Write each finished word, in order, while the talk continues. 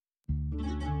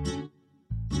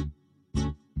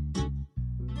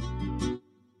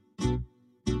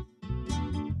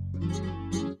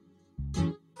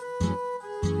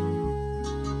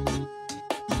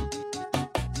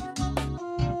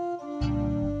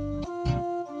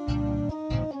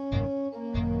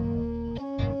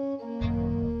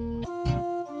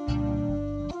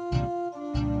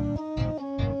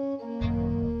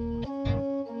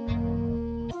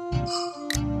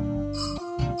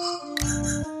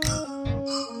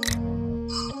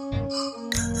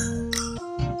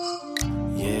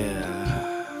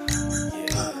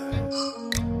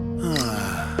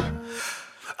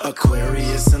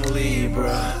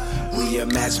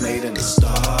match made in the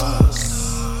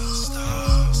stars.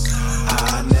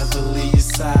 I never leave your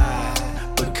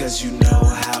side because you know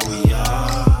how we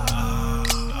are.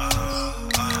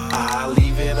 I'll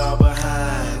leave it all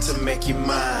behind to make you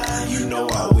mine. You know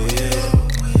I will.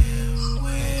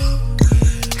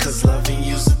 Cause loving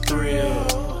you's a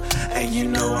thrill, and you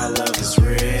know our love is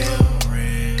real.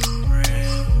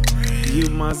 You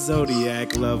my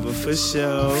zodiac lover for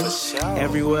sure.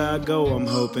 Everywhere I go, I'm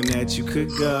hoping that you could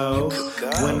go.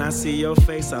 When I see your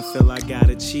face, I feel I got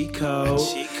a cheat code.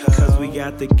 Cause we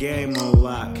got the game on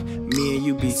lock. Me and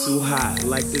you be too hot,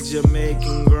 like the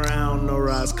Jamaican ground. No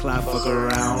rise, cloud, fuck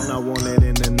around. I want it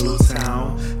in the new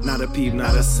town. Not a peep,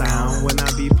 not a sound. When I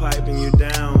be piping you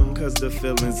down, cause the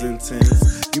feeling's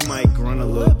intense. You might grunt a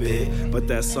little bit, but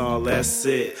that's all, that's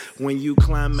it. When you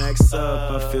climax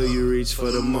up, I feel you reach for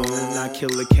the moon. I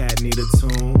kill a cat, need a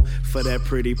tune for that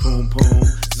pretty poom poom.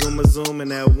 Zoom in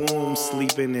that womb,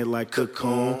 sleep in it like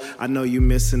cocoon. I know you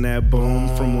missing that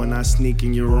boom from when I sneak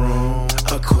in your room.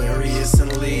 Aquarius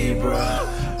and Libra,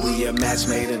 we a match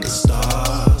made in the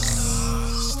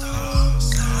stars.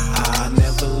 I'll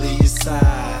never leave your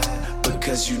side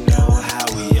because you know how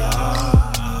we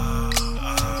are.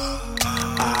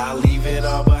 I'll leave it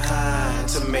all behind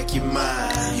to make you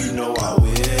mine. You know I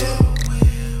will.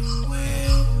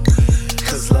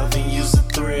 Cause loving you's a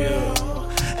thrill,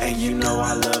 and you know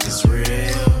our love is real.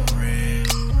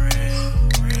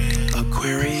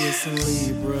 Aquarius and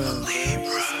Libra,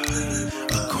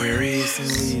 Aquarius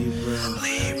and Libra,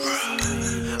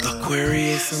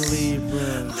 Aquarius and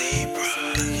Libra.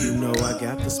 You know I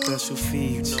got the special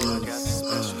features.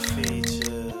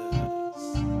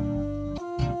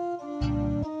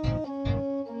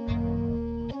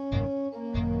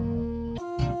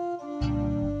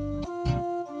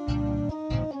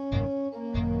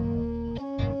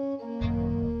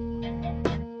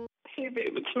 Hey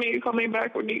babe, it's me. Call me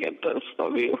back when you get this.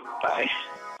 Love you. Bye.